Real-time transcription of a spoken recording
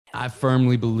I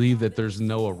firmly believe that there's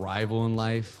no arrival in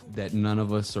life, that none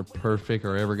of us are perfect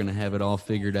or ever going to have it all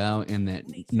figured out, and that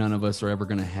none of us are ever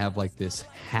going to have like this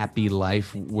happy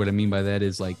life. What I mean by that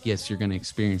is like, yes, you're going to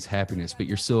experience happiness, but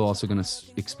you're still also going to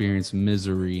experience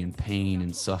misery and pain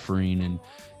and suffering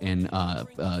and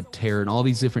terror and all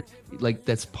these different, like,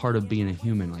 that's part of being a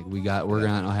human. Like we're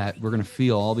gonna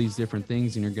feel all these different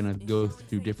things, and you're gonna go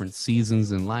through different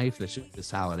seasons in life. That's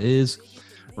just how it is,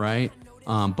 right?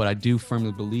 But I do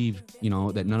firmly believe,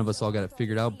 that none of us all got it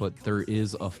figured out, but there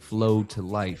is a flow to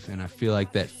life. And I feel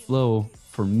like that flow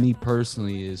for me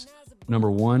personally is, number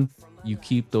one, you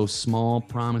keep those small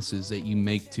promises that you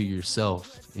make to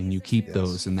yourself, and you keep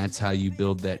those. And that's how you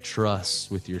build that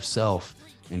trust with yourself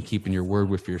and keeping your word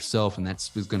with yourself. And that's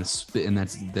going to spit, and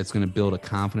that's going to build a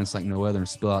confidence like no other and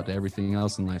spill out to everything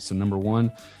else in life. So number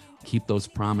one, keep those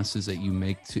promises that you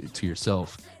make to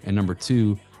yourself. And number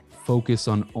two, focus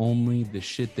on only the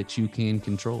shit that you can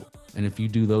control. And if you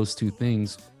do those two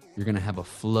things, you're going to have a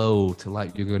flow to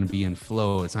life. You're going to be in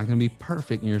flow. It's not going to be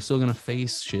perfect, and you're still going to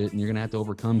face shit, and you're going to have to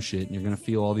overcome shit, and you're going to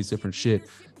feel all these different shit.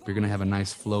 But you're going to have a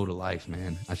nice flow to life,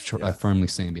 man. I firmly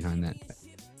stand behind that.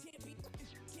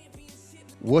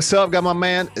 What's up? Got my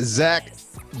man Zach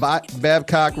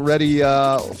Babcock ready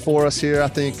for us here. I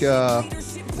think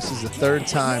this is the third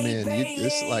time in.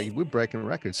 It's like we're breaking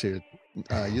records here.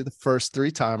 You're the first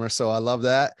 3-timer, so I love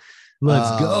that.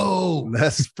 Let's go.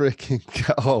 Let's freaking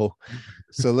go.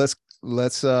 So let's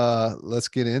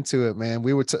get into it, man.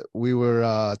 We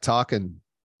were talking,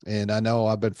 and I know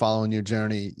I've been following your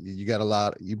journey. You got a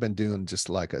lot. You've been doing just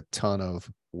like a ton of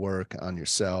work on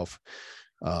yourself,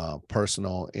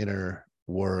 personal inner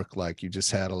work. Like you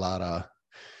just had a lot of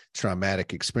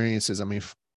traumatic experiences. I mean,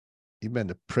 you've been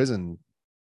to prison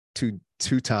two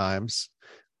times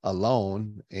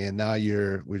alone, and now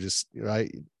you're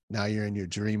in your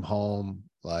dream home,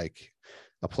 like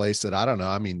a place that I don't know.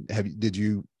 I mean, did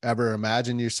you ever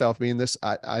imagine yourself being this?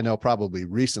 I know probably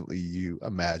recently you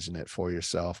imagine it for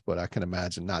yourself, but I can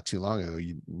imagine not too long ago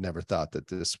you never thought that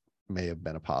this may have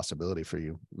been a possibility for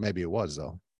you. Maybe it was,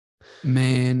 though.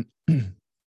 Man,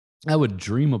 I would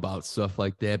dream about stuff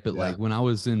like that, but like when I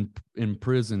was in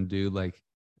prison, dude, like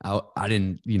I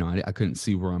didn't, I couldn't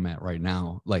see where I'm at right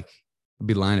now. Like I'd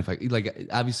be lying if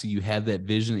obviously you have that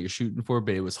vision that you're shooting for,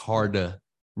 but it was hard to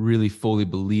really fully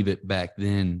believe it back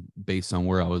then based on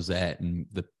where I was at and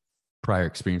the prior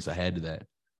experience I had to that.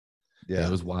 Yeah,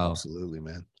 it was wild. Absolutely,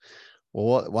 man.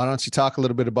 Well, why don't you talk a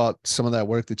little bit about some of that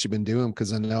work that you've been doing?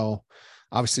 Because I know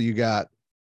obviously you got,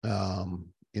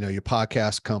 your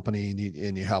podcast company,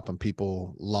 and you're helping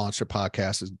people launch their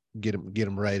podcasts, get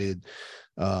them rated.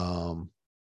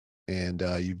 And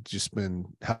you've just been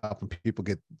helping people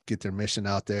get their mission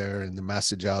out there and the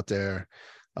message out there.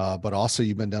 But also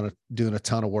you've been doing a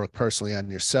ton of work personally on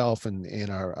yourself, and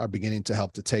are beginning to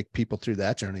help to take people through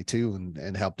that journey too,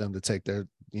 and help them to take their,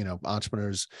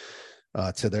 entrepreneurs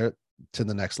to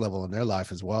the next level in their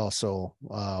life as well. So,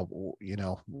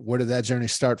 where did that journey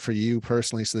start for you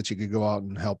personally so that you could go out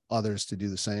and help others to do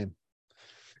the same?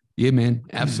 Yeah, man.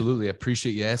 Absolutely. I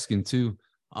appreciate you asking too.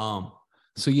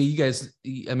 So yeah, you guys,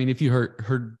 I mean, if you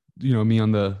heard, me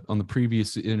on the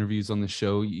previous interviews on the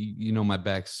show, you know, my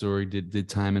backstory, did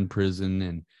time in prison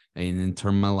and then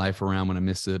turned my life around when I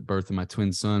missed the birth of my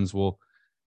twin sons. Well,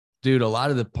 dude, a lot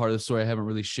of the part of the story I haven't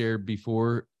really shared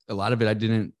before. A lot of it I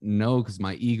didn't know because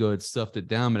my ego had stuffed it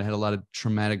down, but I had a lot of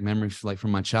traumatic memories like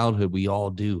from my childhood. We all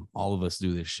do. All of us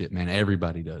do this shit, man.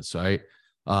 Everybody does, right?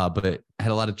 But I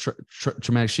had a lot of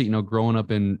traumatic shit, growing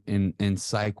up in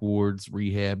psych wards,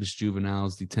 rehabs,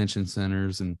 juveniles, detention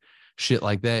centers, and shit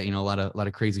like that. A lot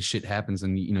of crazy shit happens,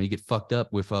 and you get fucked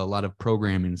up with a lot of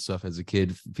programming and stuff as a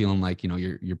kid, feeling like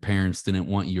your parents didn't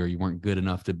want you, or you weren't good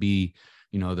enough to be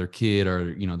their kid,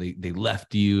 or they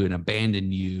left you and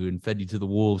abandoned you and fed you to the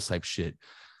wolves type shit.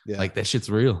 Yeah. Like that shit's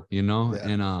real, Yeah.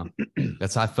 And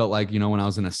that's how I felt like, when I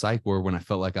was in a psych ward, when I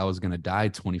felt like I was going to die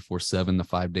 24/7, the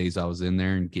 5 days I was in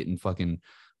there, and getting fucking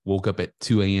woke up at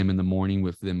 2 a.m. in the morning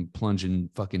with them plunging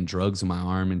fucking drugs in my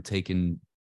arm and taking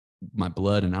my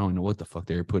blood. And I don't know what the fuck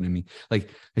they were putting in me.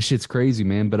 Like that shit's crazy,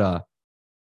 man. But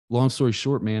long story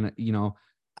short, man,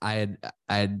 I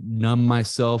had numbed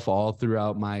myself all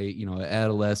throughout my,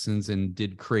 adolescence, and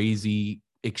did crazy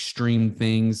extreme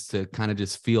things to kind of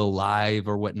just feel alive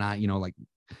or whatnot,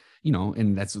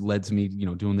 and that's led to me,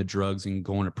 doing the drugs and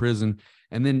going to prison.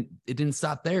 And then it didn't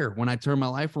stop there. When I turned my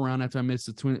life around after I missed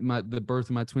the birth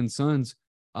of my twin sons,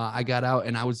 I got out,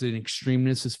 and I was an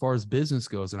extremeness as far as business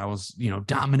goes. And I was,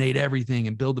 dominate everything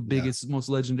and build the biggest, most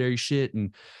legendary shit.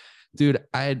 And dude,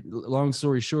 long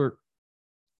story short,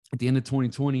 at the end of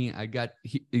 2020, I got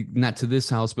not to this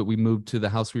house, but we moved to the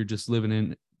house we were just living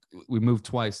in we moved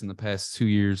twice in the past 2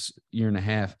 years, year and a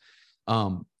half.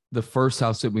 The first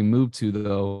house that we moved to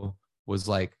though was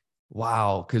like,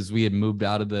 wow, because we had moved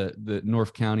out of the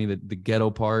North County, the ghetto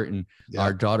part, and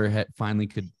our daughter had finally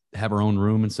could have her own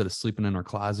room instead of sleeping in our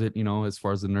closet, you know, as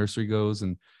far as the nursery goes.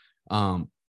 And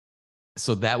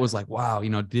so that was like, wow, you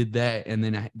know, did that. And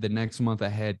then the next month I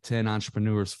had 10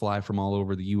 entrepreneurs fly from all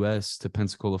over the US to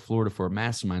Pensacola, Florida for a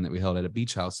mastermind that we held at a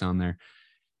beach house down there.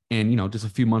 And, you know, just a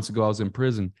few months ago, I was in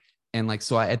prison. And like,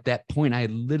 so at that point, I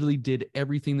literally did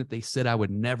everything that they said I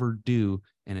would never do.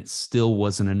 And it still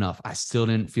wasn't enough. I still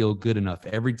didn't feel good enough.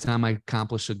 Every time I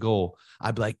accomplish a goal,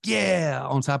 I'd be like, yeah,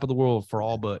 on top of the world for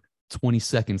all but 20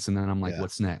 seconds. And then I'm like,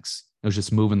 what's next? It was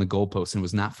just moving the goalposts, and it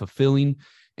was not fulfilling.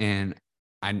 And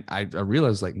I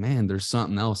realized like, man, there's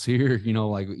something else here, you know,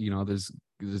 like, you know, there's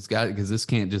got, because this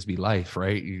can't just be life,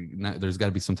 right? There's got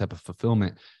to be some type of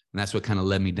fulfillment. And that's what kind of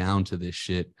led me down to this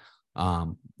shit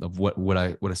of what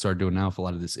I started doing now with a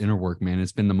lot of this inner work, man.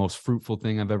 It's been the most fruitful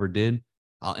thing I've ever did.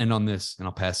 I'll end on this and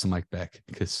I'll pass the mic back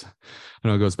because I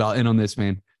know it goes, but I'll end on this,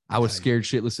 man. I was scared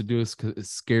shitless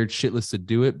to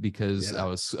do it because I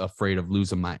was afraid of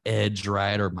losing my edge,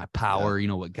 right? Or my power, you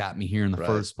know, what got me here in the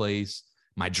first place,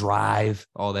 my drive,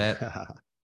 all that.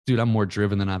 Dude, I'm more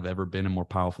driven than I've ever been and more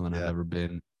powerful than I've ever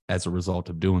been as a result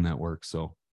of doing that work.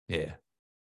 So, yeah.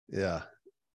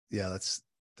 That's,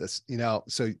 you know,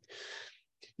 so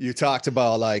you talked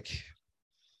about like,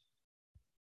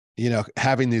 you know,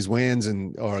 having these wins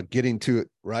or getting to it,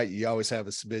 right? You always have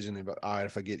this vision about, all right,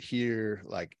 if I get here,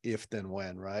 like if, then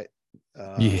when, right?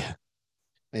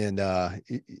 And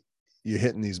you're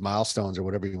hitting these milestones or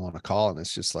whatever you want to call it. And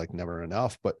it's just like never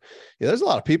enough. But yeah, there's a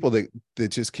lot of people that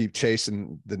just keep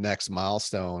chasing the next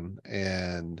milestone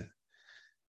and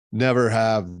never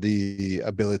have the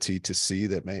ability to see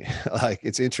that, man. Like,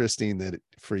 it's interesting that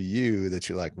for you that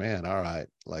you're like, man, all right,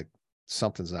 like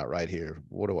something's not right here.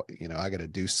 What do I, you know, I got to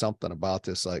do something about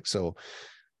this. Like, so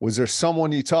was there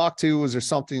someone you talked to? Was there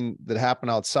something that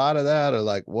happened outside of that? Or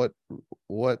like, what,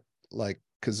 like,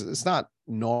 cause it's not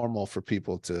normal for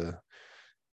people to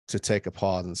take a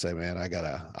pause and say, man, I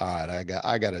gotta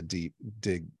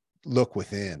look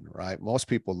within, right? Most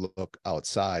people look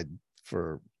outside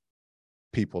for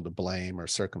people to blame or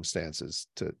circumstances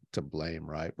to blame,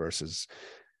 right? Versus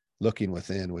looking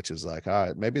within, which is like, all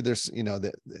right, maybe there's, you know,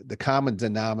 the common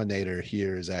denominator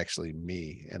here is actually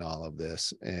me in all of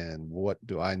this. And what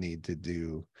do I need to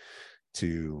do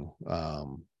to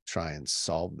try and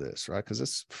solve this, right? Because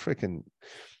it's freaking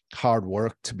hard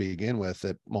work to begin with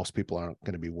that most people aren't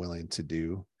going to be willing to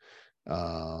do.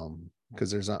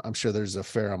 Because I'm sure there's a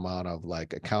fair amount of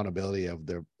like accountability of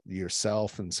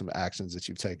yourself and some actions that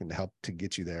you've taken to help to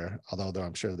get you there. Although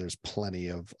I'm sure there's plenty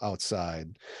of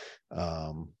outside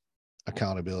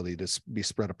accountability to be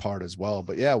spread apart as well.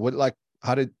 But yeah,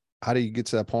 how do you get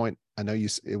to that point? I know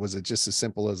it was just as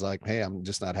simple as like, hey, I'm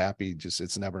just not happy. Just,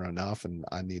 it's never enough and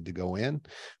I need to go in,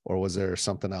 or was there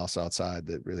something else outside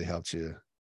that really helped you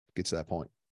get to that point?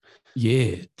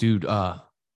 Yeah, dude.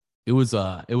 It was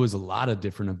a lot of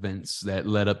different events that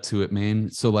led up to it, man.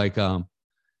 So like,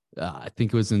 I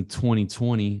think it was in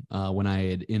 2020 when I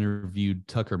had interviewed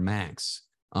Tucker Max,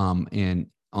 and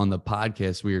on the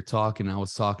podcast we were talking. I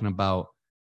was talking about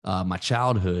my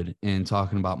childhood and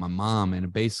talking about my mom, and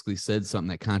it basically said something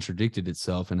that contradicted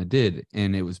itself, and it did.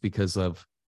 And it was because of,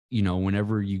 you know,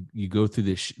 whenever you go through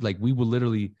this, like we will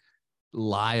literally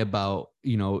lie about,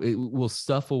 you know, it will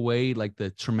stuff away like the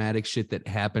traumatic shit that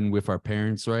happened with our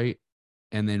parents, right?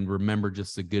 And then remember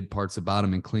just the good parts about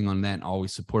them and cling on that and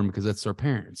always support them because that's our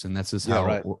parents and that's just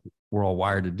how we're all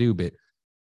wired to do. But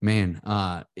man,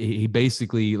 he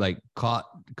basically like caught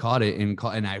it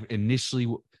and I initially,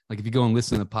 like, if you go and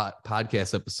listen to the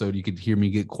podcast episode, you could hear me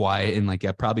get quiet and like,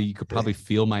 you could probably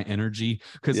feel my energy.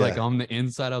 Cause like on the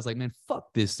inside, I was like, man,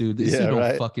 fuck this dude. This dude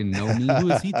don't fucking know me.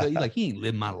 Who is he? Like, he ain't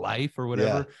lived my life or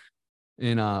whatever.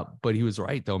 And, but he was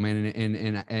right though, man.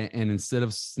 And instead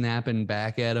of snapping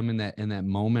back at him in that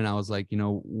moment, I was like, you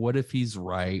know, what if he's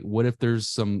right? What if there's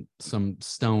some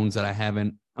stones that I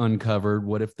haven't uncovered?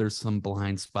 What if there's some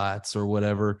blind spots or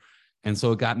whatever? And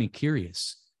so it got me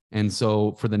curious. And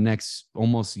so for the next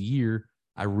almost year,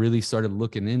 I really started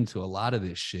looking into a lot of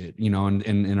this shit, you know,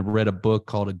 and I read a book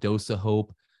called A Dose of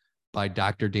Hope by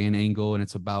Dr. Dan Engel. And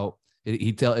it's about,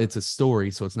 it's a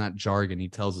story. So it's not jargon. He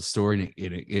tells a story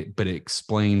but it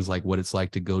explains like what it's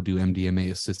like to go do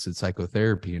MDMA assisted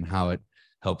psychotherapy and how it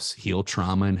helps heal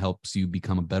trauma and helps you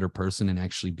become a better person and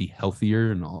actually be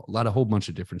healthier and a whole bunch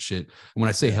of different shit. And when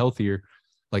I say healthier,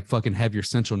 like fucking have your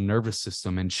central nervous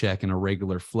system in check in a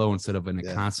regular flow instead of in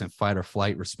a constant fight or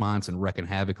flight response and wrecking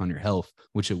havoc on your health,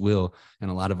 which it will. And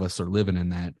a lot of us are living in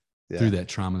that. through that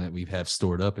trauma that we have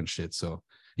stored up and shit. So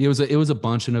it was a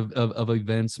bunch of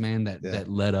events, man, that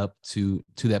led up to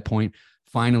that point.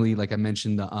 Finally, like I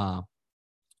mentioned,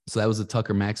 so that was a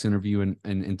Tucker Max interview in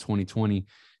 2020.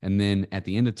 And then at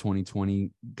the end of 2020,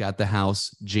 got the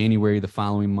house. January the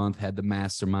following month, had the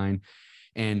mastermind.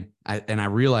 And I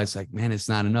realized, like, man, it's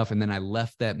not enough. And then I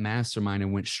left that mastermind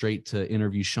and went straight to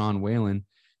interview Sean Whalen.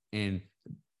 And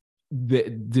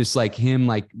just like him,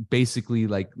 like basically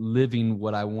like living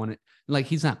what I wanted. Like,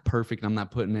 he's not perfect. I'm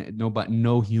not putting it,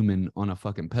 no human on a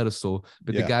fucking pedestal,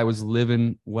 but the guy was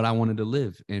living what I wanted to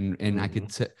live. And I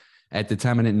could at the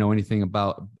time I didn't know anything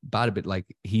about it, but like,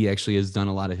 he actually has done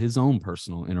a lot of his own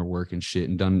personal inner work and shit,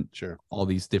 and done all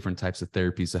these different types of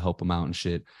therapies to help him out and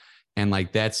shit. And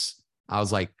like, I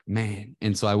was like, man.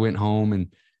 And so I went home,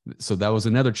 and so that was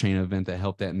another chain event that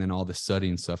helped that. And then all the study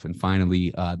and stuff. And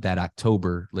finally, that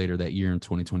October later that year in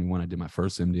 2021, I did my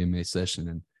first MDMA session,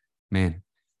 and man,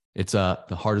 it's the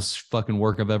hardest fucking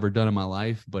work I've ever done in my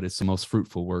life, but it's the most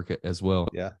fruitful work as well.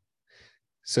 Yeah.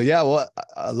 So yeah, well,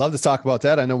 I'd love to talk about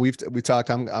that. I know we talked.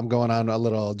 I'm going on a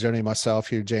little journey myself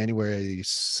here, January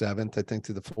 7th, I think,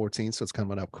 to the 14th. So it's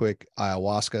coming up quick.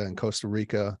 Ayahuasca in Costa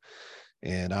Rica,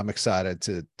 and I'm excited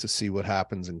to see what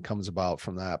happens and comes about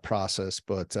from that process.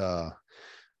 But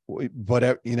you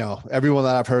know, everyone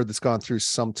that I've heard that's gone through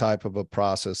some type of a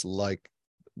process like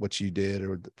what you did,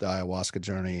 or the ayahuasca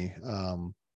journey,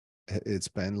 it's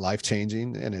been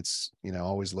life-changing, and it's, you know,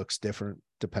 always looks different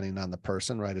depending on the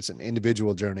person, right? It's an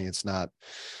individual journey. It's not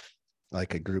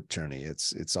like a group journey.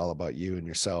 It's all about you and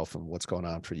yourself and what's going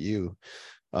on for you.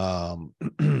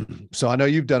 So I know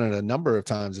you've done it a number of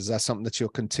times. Is that something that you'll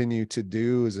continue to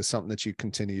do? Is it something that you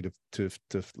continue to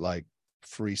like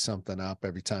free something up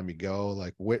every time you go?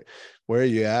 Like, where are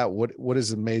you at? What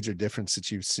is the major difference that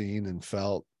you've seen and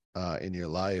felt in your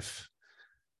life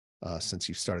since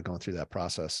you started going through that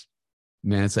process?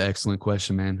 Man, it's an excellent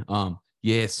question, man.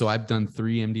 Yeah, so I've done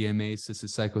 3 MDMA assisted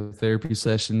psychotherapy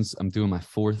sessions. I'm doing my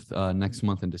 4th next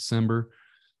month in December.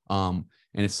 And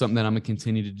it's something that I'm gonna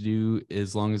continue to do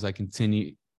as long as I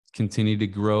continue to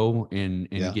grow and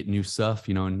get new stuff,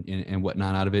 you know, and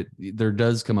whatnot out of it. There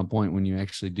does come a point when you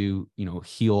actually do, you know,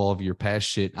 heal all of your past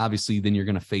shit. Obviously, then you're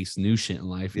gonna face new shit in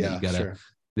life that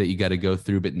you gotta go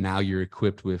through. But now you're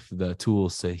equipped with the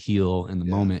tools to heal in the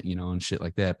moment, you know, and shit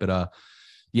like that. But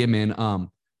yeah, man,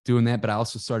 doing that. But I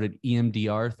also started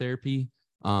EMDR therapy.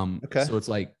 So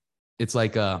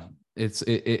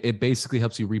it basically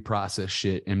helps you reprocess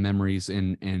shit and memories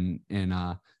and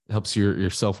helps your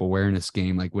self-awareness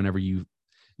game. Like whenever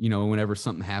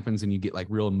something happens and you get like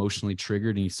real emotionally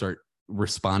triggered and you start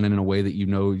responding in a way that, you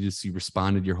know, you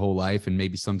responded your whole life, and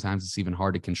maybe sometimes it's even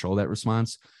hard to control that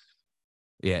response.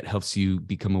 Yeah, it helps you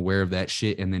become aware of that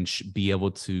shit and then be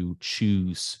able to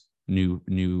choose new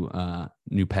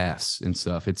paths and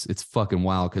stuff. It's fucking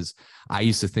wild, because I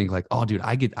used to think like, oh dude,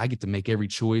 I get to make every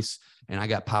choice and I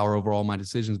got power over all my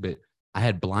decisions, but I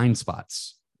had blind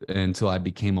spots until I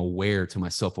became aware to my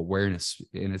self-awareness.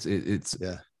 And it's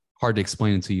hard to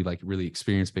explain until you like really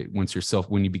experience it.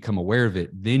 When you become aware of it,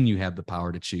 then you have the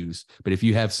power to choose. But if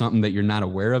you have something that you're not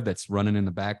aware of that's running in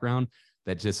the background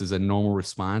that just is a normal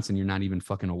response and you're not even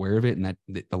fucking aware of it, and that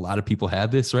a lot of people have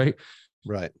this, right?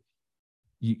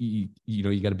 You know,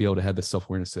 you got to be able to have the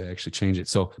self-awareness to actually change it.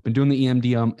 So I've been doing the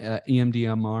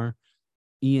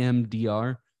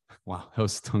EMDR. Wow, that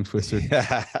was a tongue twister.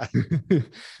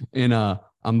 And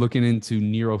I'm looking into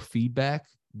neurofeedback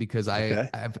because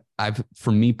I've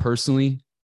for me personally,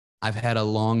 I've had a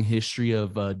long history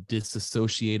of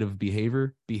dissociative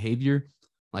behavior.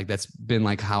 Like that's been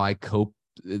like how I cope.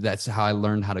 That's how I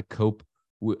learned how to cope.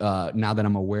 Now that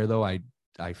I'm aware, though, I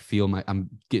feel I'm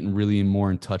getting really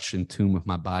more in touch, in tune with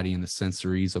my body and the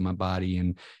sensories of my body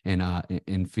and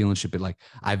feeling shit. But like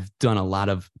I've done a lot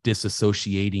of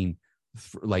disassociating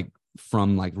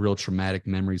from like real traumatic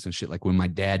memories and shit. Like when my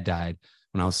dad died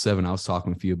when I was 7, I was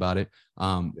talking with you about it.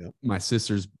 My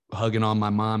sister's hugging on my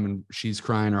mom and she's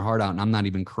crying her heart out, and I'm not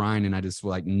even crying. And I just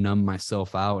like numb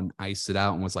myself out and ice it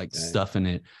out and was like stuffing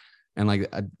it. And like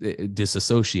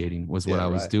disassociating was what I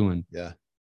was doing. Yeah.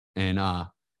 And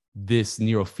this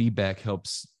neurofeedback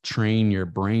helps train your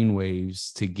brain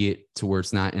waves to get to where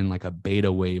it's not in like a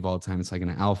beta wave all the time. It's like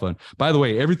an alpha. And by the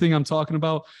way, everything I'm talking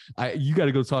about, you got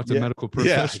to go talk to a medical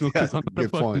professional, because I'm not a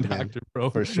fucking doctor, bro.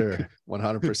 For sure.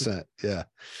 100%. Yeah,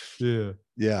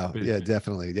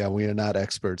 definitely. Yeah, we are not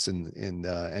experts in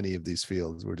any of these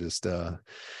fields. We're just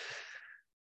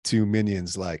two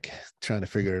minions like trying to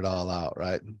figure it all out,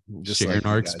 right? Just sharing like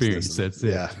our experience. That's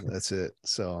it. Yeah, that's it.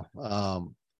 So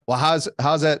well, how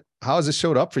has it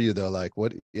showed up for you though? Like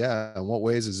in what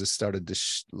ways has this started to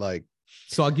like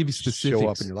So I'll give you specifics. Show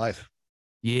up in your life.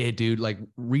 Yeah, dude. Like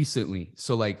recently.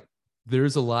 So like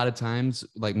there's a lot of times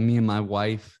like me and my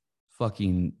wife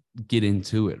fucking get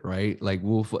into it, right? Like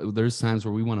there's times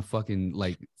where we want to fucking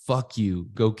like, fuck you,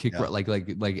 go kick, Yeah.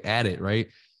 like at it. Right.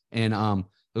 And,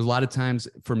 there's a lot of times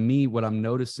for me, what I'm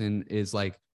noticing is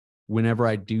like, whenever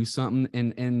I do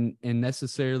something and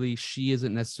necessarily she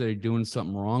isn't necessarily doing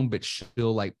something wrong, but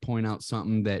she'll like point out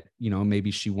something that, you know, maybe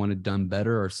she wanted done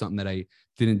better or something that I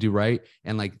didn't do right.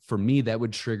 And like, for me, that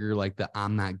would trigger like the,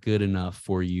 I'm not good enough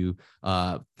for you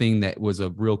thing that was a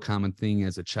real common thing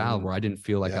as a child where I didn't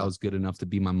feel like I was good enough to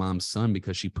be my mom's son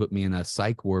because she put me in a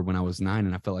psych ward when I was 9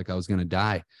 and I felt like I was going to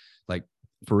die. Like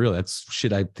for real, that's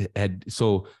shit I had.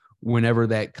 So whenever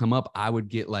that come up, I would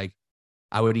get like,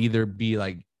 I would either be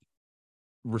like,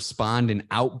 respond in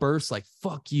outbursts like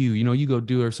fuck you, you know, you go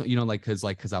do or so, you know, like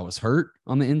because I was hurt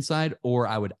on the inside, or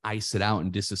I would ice it out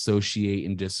and disassociate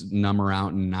and just numb her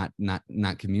out and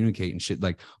not communicate and shit.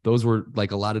 Like those were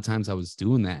like a lot of times I was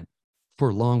doing that for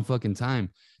a long fucking time.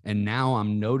 And now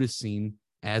I'm noticing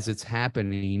as it's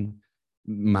happening,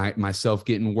 myself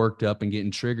getting worked up and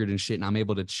getting triggered and shit, and I'm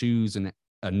able to choose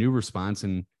a new response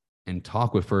and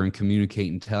talk with her and communicate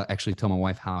and tell my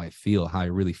wife how I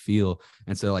really feel,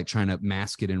 instead of like trying to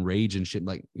mask it in rage and shit.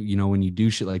 Like, you know, when you do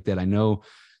shit like that, I know,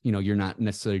 you know, you're not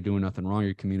necessarily doing nothing wrong.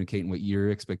 You're communicating what your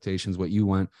expectations, what you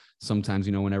want. Sometimes,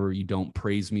 you know, whenever you don't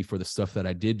praise me for the stuff that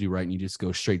I did do right and you just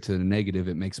go straight to the negative,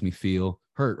 it makes me feel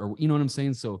hurt, or, you know what I'm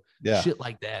saying? So shit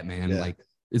like that, man, like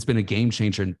it's been a game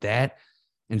changer. And that,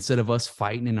 instead of us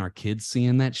fighting and our kids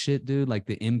seeing that shit, dude, like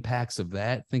the impacts of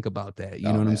that, think about that.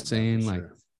 You know what I'm saying? Like,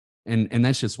 and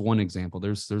that's just one example.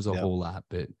 There's a whole lot,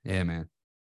 but yeah, man.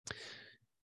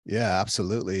 Yeah,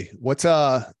 absolutely. What's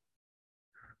do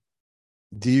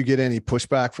you get any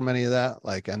pushback from any of that?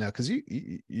 Like, I know, because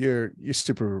you're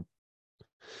super,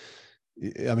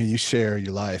 I mean, you share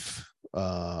your life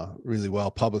really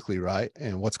well publicly, right?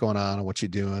 And what's going on and what you're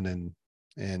doing,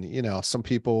 and you know, some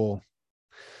people,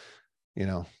 you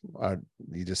know, are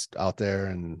you just out there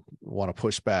and want to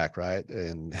push back, right?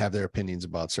 And have their opinions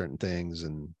about certain things.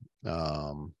 And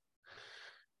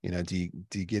you know, do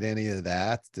you get any of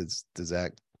that? Does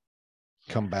that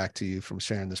come back to you from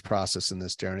sharing this process and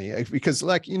this journey? Because,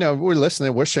 like, you know, we're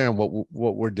listening, we're sharing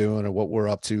what we're doing or what we're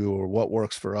up to or what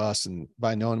works for us, and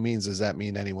by no means does that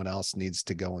mean anyone else needs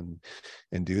to go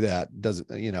and do that. Doesn't,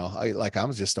 you know,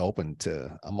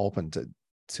 I'm open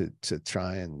to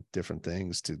trying different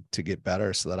things to get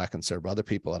better so that I can serve other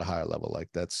people at a higher level. Like,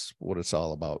 that's what it's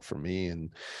all about for me.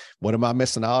 And what am I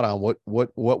missing out on? What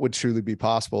would truly be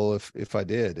possible if I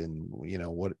did? And, you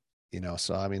know, what, you know,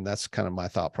 so, I mean, that's kind of my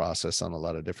thought process on a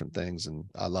lot of different things. And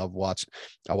I watch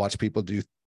people do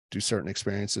certain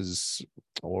experiences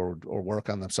or work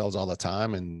on themselves all the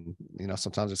time. And, you know,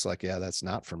 sometimes it's like, yeah, that's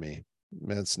not for me. I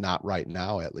mean, it's not right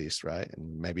now, at least. Right.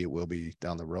 And maybe it will be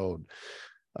down the road.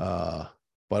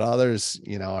 But others,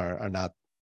 you know, are not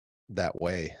that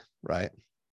way, right?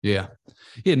 Yeah.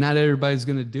 Not everybody's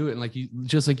gonna do it. And like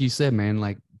you said, man,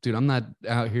 like, dude, I'm not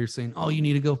out here saying, oh, you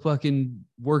need to go fucking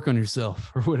work on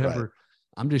yourself or whatever. Right.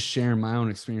 I'm just sharing my own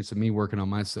experience of me working on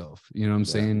myself. You know what I'm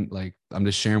saying? Like, I'm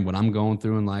just sharing what I'm going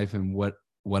through in life and what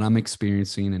I'm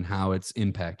experiencing and how it's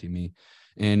impacting me.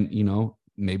 And, you know,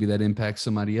 maybe that impacts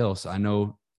somebody else. I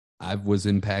know I was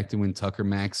impacted when Tucker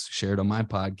Max shared on my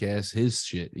podcast his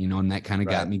shit, you know, and that kind of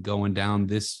got me going down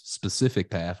this specific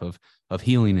path of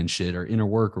healing and shit, or inner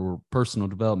work or personal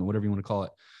development, whatever you want to call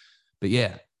it. But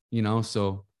yeah, you know,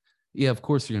 so yeah, of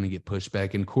course you're going to get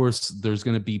pushback. And of course there's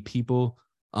going to be people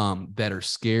that are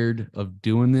scared of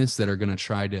doing this, that are going to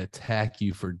try to attack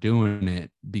you for doing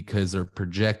it because they're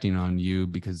projecting on you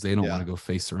because they don't want to go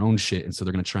face their own shit. And so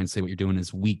they're going to try and say what you're doing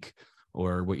is weak,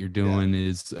 or what you're doing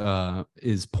is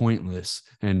pointless,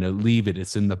 and to leave it,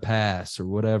 it's in the past or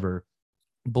whatever.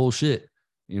 Bullshit,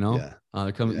 you know.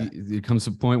 It comes to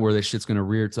a point where this shit's going to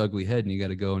rear its ugly head and you got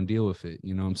to go and deal with it.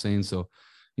 You know what I'm saying? So,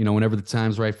 you know, whenever the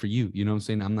time's right for you, you know what I'm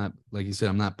saying? I'm not, like you said,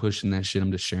 I'm not pushing that shit.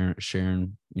 I'm just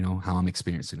sharing, you know, how I'm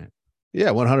experiencing it.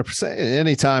 Yeah, 100%.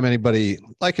 Anytime anybody,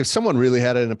 like, if someone really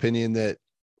had an opinion that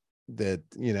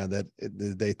you know, that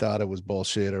they thought it was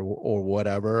bullshit or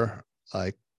whatever,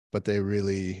 like, but they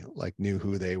really like knew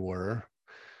who they were,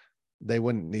 they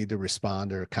wouldn't need to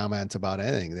respond or comment about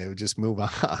anything. They would just move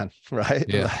on. Right.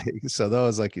 Yeah. Like, so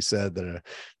those, like you said,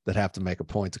 that have to make a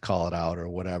point to call it out or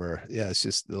whatever. Yeah. It's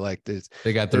just like,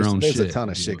 they got their own there's shit. a ton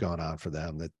of shit going on for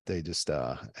them that they just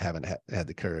haven't had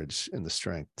the courage and the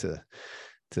strength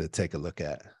to take a look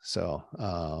at. So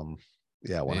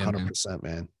yeah, 100%,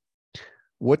 man.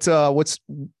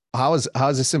 How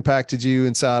has this impacted you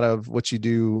inside of what you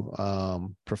do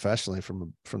professionally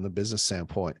from the business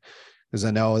standpoint? Because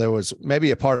I know there was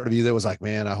maybe a part of you that was like,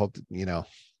 man, I hope,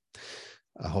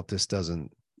 I hope this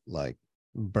doesn't like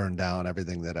burn down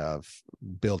everything that I've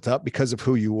built up because of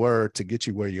who you were to get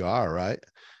you where you are. Right.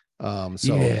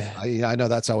 So Yeah. I know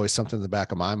that's always something in the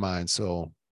back of my mind.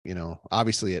 So,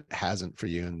 obviously it hasn't for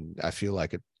you. And I feel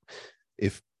like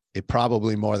if it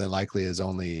probably more than likely has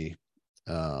only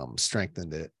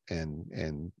strengthened it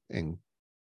and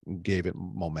gave it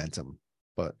momentum.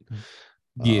 But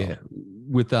Yeah,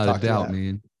 without a talk to doubt, that.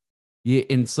 man. Yeah,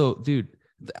 and so, dude,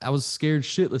 I was scared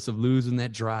shitless of losing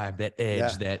that drive, that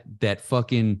edge, Yeah. that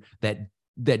fucking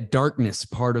that darkness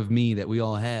part of me that we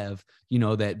all have,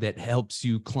 that helps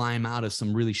you climb out of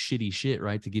some really shitty shit,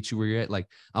 right? To get you where you're at. Like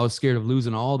I was scared of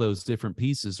losing all those different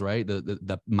pieces, right?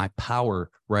 The my power,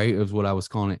 right? Is what I was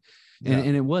calling it. Yeah.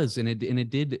 And it was, and it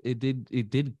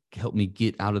did help me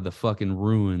get out of the fucking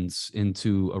ruins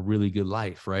into a really good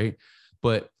life, right?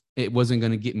 But it wasn't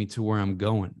going to get me to where I'm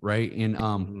going, right?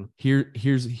 And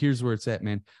here's where it's at,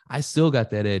 man. I still got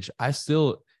that edge. I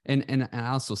still and I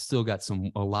also still got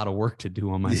a lot of work to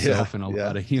do on myself and a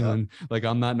lot of healing. Like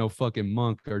I'm not no fucking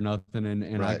monk or nothing,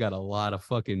 and I got a lot of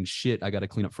fucking shit I got to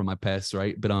clean up from my past,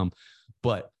 right?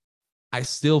 But I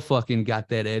still fucking got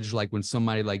that edge. Like when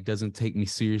somebody like doesn't take me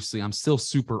seriously, I'm still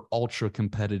super ultra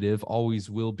competitive, always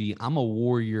will be. I'm a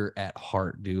warrior at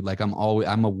heart, dude. Like I'm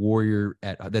a warrior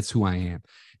that's who I am.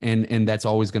 And that's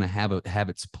always going to have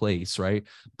its place. Right.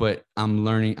 But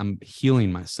I'm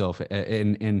healing myself.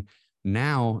 And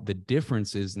now the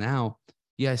difference is now,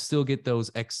 yeah, I still get those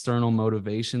external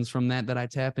motivations from that I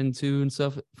tap into and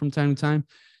stuff from time to time,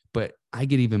 but I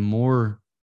get even more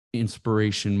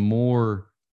inspiration, more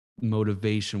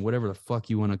motivation, whatever the fuck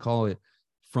you want to call it,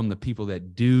 from the people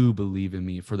that do believe in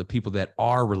me, for the people that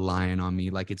are relying on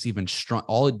me. Like it's even strong.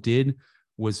 All it did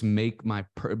was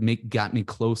got me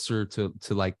closer to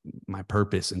like my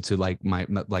purpose and to like my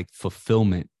like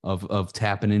fulfillment of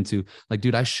tapping into like,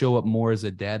 dude, I show up more as a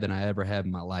dad than I ever had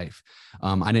in my life.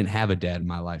 I didn't have a dad in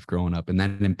my life growing up, and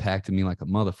that impacted me like a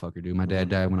motherfucker, dude. My dad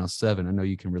died when I was 7. I know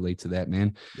you can relate to that,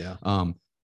 man. Yeah.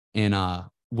 And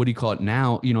what do you call it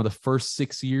now? The first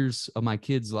 6 years of my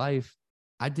kid's life,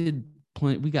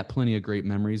 we got plenty of great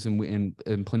memories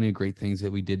and plenty of great things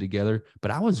that we did together.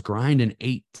 But I was grinding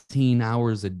 18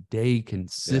 hours a day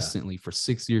consistently for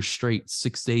 6 years straight,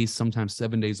 6 days, sometimes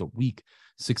 7 days a week,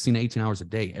 16, 18 hours a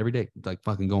day, every day, like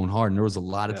fucking going hard. And there was a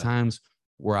lot of times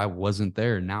where I wasn't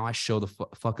there. Now I show the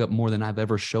fuck up more than I've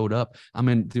ever showed up. I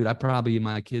mean, dude, I probably in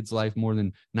my kid's life more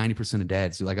than 90% of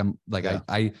dads. Like I'm like,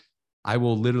 I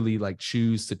will literally like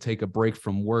choose to take a break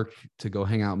from work to go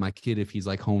hang out with my kid if he's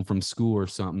like home from school or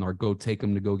something, or go take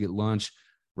him to go get lunch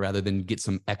rather than get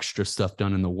some extra stuff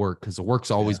done in the work. Cause the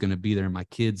work's always going to be there. And my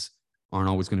kids aren't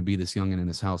always going to be this young and in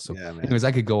this house. So anyways,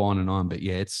 I could go on and on, but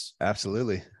yeah, it's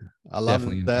absolutely. I love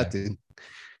that, dude.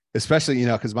 Especially,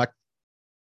 cause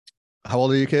how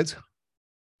old are your kids?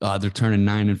 They're turning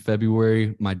 9 in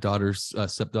February. My daughter's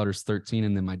stepdaughter's 13.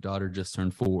 And then my daughter just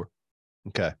turned 4.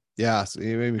 Okay. Yeah. So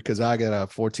maybe because I got a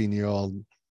 14-year-old,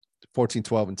 14,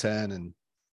 12, and 10. And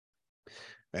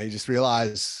you just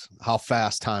realize how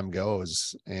fast time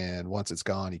goes. And once it's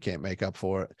gone, you can't make up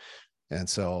for it. And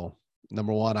so,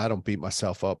 number one, I don't beat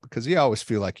myself up because you always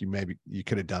feel like you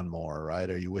could have done more, right?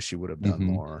 Or you wish you would have done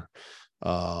more.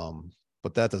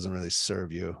 But that doesn't really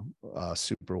serve you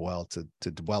super well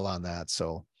to dwell on that.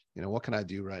 So, what can I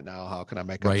do right now? How can I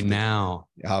make up now?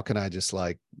 How can I just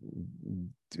like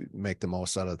make the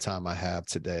most out of the time I have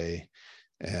today?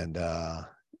 And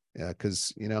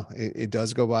because it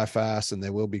does go by fast, and they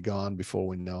will be gone before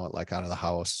we know it, like out of the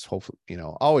house. Hopefully,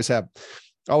 always have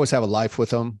a life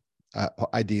with them.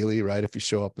 Ideally, right? If you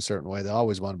show up a certain way, they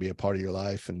always want to be a part of your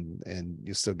life, and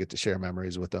you still get to share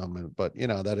memories with them. But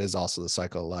that is also the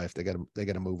cycle of life. They got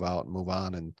to move out and move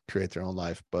on and create their own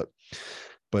life. But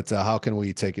how can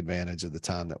we take advantage of the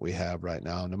time that we have right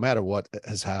now, no matter what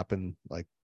has happened? Like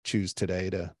choose today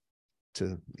to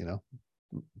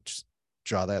just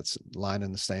draw that line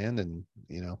in the sand. And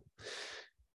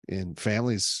in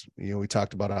families, we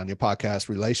talked about on your podcast,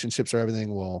 relationships are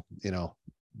everything. Well,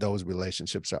 those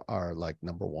relationships are like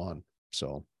number one.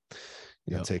 So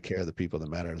take care of the people that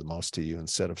matter the most to you,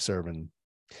 instead of serving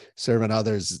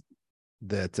others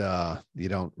that you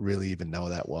don't really even know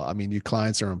that well. I mean, your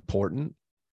clients are important,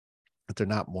 but they're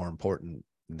not more important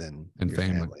than your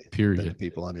family, period, than the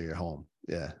people under your home.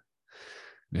 Yeah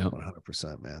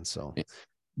 100%, man. So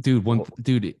dude,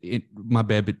 my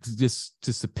bad, but just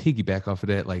to piggyback off of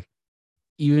that, like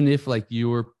even if like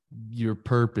your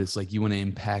purpose, like you want to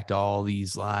impact all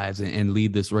these lives and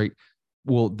lead this, right?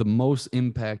 Well, the most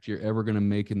impact you're ever going to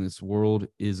make in this world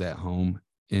is at home,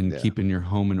 and Yeah. keeping your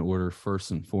home in order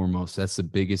first and foremost. That's the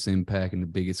biggest impact and the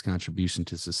biggest contribution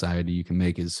to society you can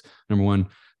make is, number one,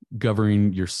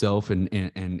 governing yourself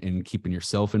and keeping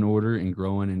yourself in order and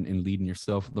growing and leading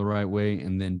yourself the right way.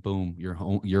 And then boom, you're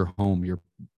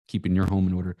keeping your home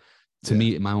in order. To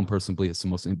me, my own personal belief, it's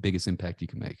the biggest impact you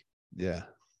can make. Yeah.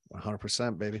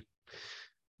 100%, baby.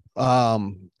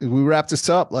 We wrap this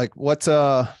up. Like what's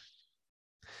something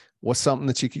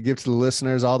that you could give to the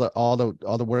listeners, all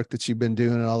the work that you've been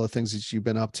doing and all the things that you've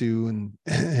been up to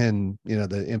and, you know,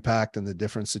 the impact and the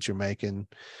difference that you're making.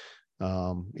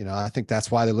 You know, I think that's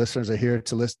why the listeners are here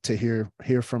to listen, to hear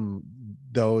from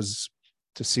those,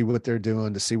 to see what they're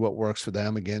doing, to see what works for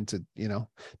them, again, to, you know,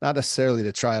 not necessarily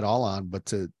to try it all on, but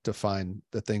to find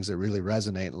the things that really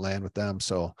resonate and land with them.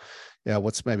 So yeah,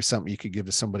 what's maybe something you could give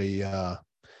to somebody,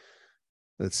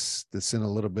 that's in a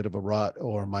little bit of a rut,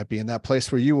 or might be in that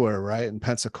place where you were, right? In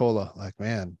Pensacola, like,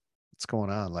 man, what's going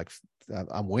on? Like,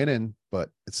 I'm winning, but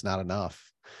it's not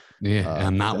enough. Yeah.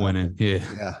 I'm not winning.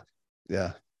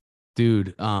 Yeah.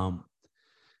 Dude,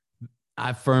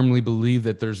 I firmly believe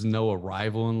that there's no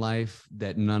arrival in life,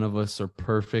 that none of us are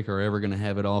perfect or ever going to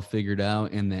have it all figured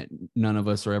out, and that none of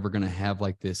us are ever going to have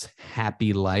like this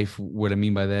happy life. What I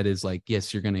mean by that is, like,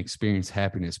 yes, you're going to experience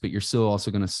happiness, but you're still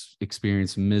also going to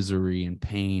experience misery and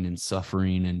pain and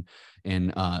suffering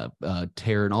and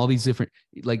terror and all these different,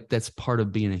 like, that's part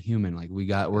of being a human. Like we're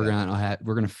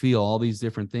going to feel all these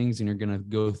different things, and you're going to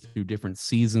go through different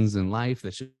seasons in life.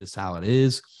 That's just how it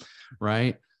is.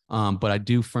 Right. But I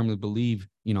do firmly believe,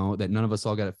 you know, that none of us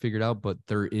all got it figured out, but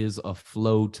there is a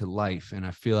flow to life. And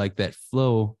I feel like that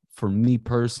flow for me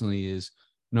personally is,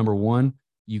 number one,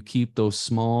 you keep those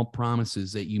small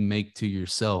promises that you make to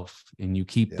yourself, and you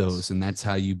keep those. And that's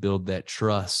how you build that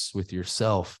trust with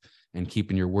yourself and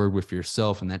keeping your word with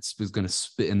yourself. And that's going to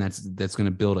spit, and that's going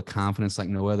to build a confidence like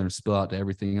no other and spill out to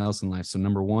everything else in life. So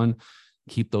number one,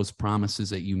 keep those promises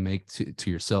that you make to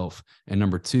yourself. And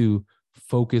number two,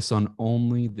 focus on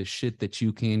only the shit that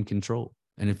you can control.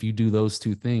 And if you do those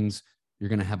two things, you're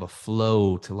going to have a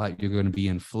flow to life. You're going to be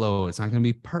in flow. It's not going to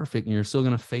be perfect, and you're still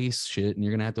going to face shit, and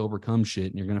you're going to have to overcome shit,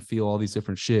 and you're going to feel all these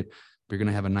different shit, but you're going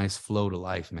to have a nice flow to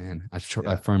life, man. I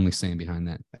firmly stand behind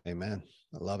that. Amen.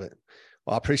 I love it.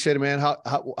 Well, I appreciate it, man.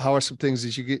 How are some things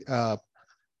that you get,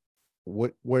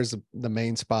 where's the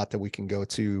main spot that we can go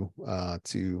to,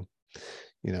 you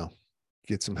know,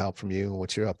 get some help from you and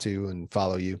what you're up to and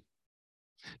follow you?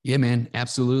 Yeah, man.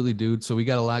 Absolutely, dude. So we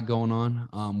got a lot going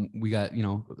on. We got, you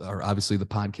know, obviously the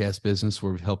podcast business,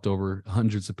 where we've helped over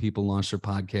hundreds of people launch their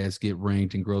podcasts, get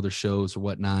ranked, and grow their shows or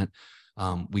whatnot.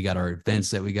 We got our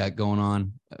events that we got going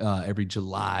on every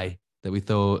July that we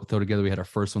throw together. We had our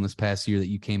first one this past year that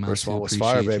you came out. First one was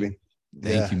fire, baby.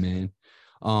 Thank you, man.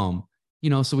 You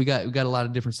know, so we got a lot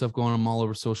of different stuff going on all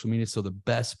over social media. So the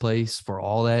best place for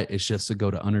all that is just to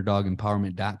go to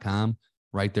underdogempowerment.com.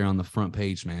 Right there on the front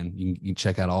page, man. You can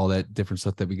check out all that different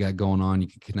stuff that we got going on. You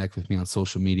can connect with me on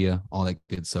social media, all that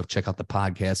good stuff. Check out the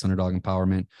podcast, Underdog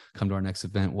Empowerment. Come to our next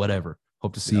event, whatever.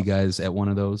 Hope to see you guys at one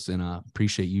of those. And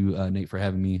appreciate you, Nate, for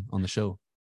having me on the show.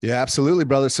 Yeah, absolutely,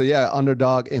 brother. So yeah,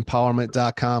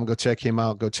 underdogempowerment.com. Go check him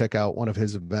out. Go check out one of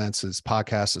his events. His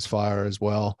podcast is fire as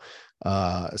well.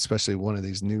 Especially one of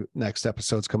these next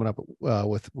episodes coming up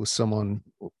with someone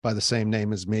by the same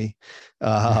name as me.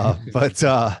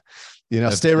 You know,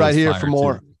 stay right here for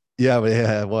more. Too.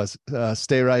 Yeah, it was.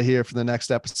 Stay right here for the next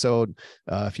episode.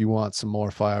 If you want some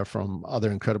more fire from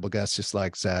other incredible guests, just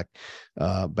like Zach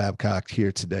Babcock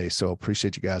here today. So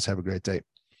appreciate you guys. Have a great day.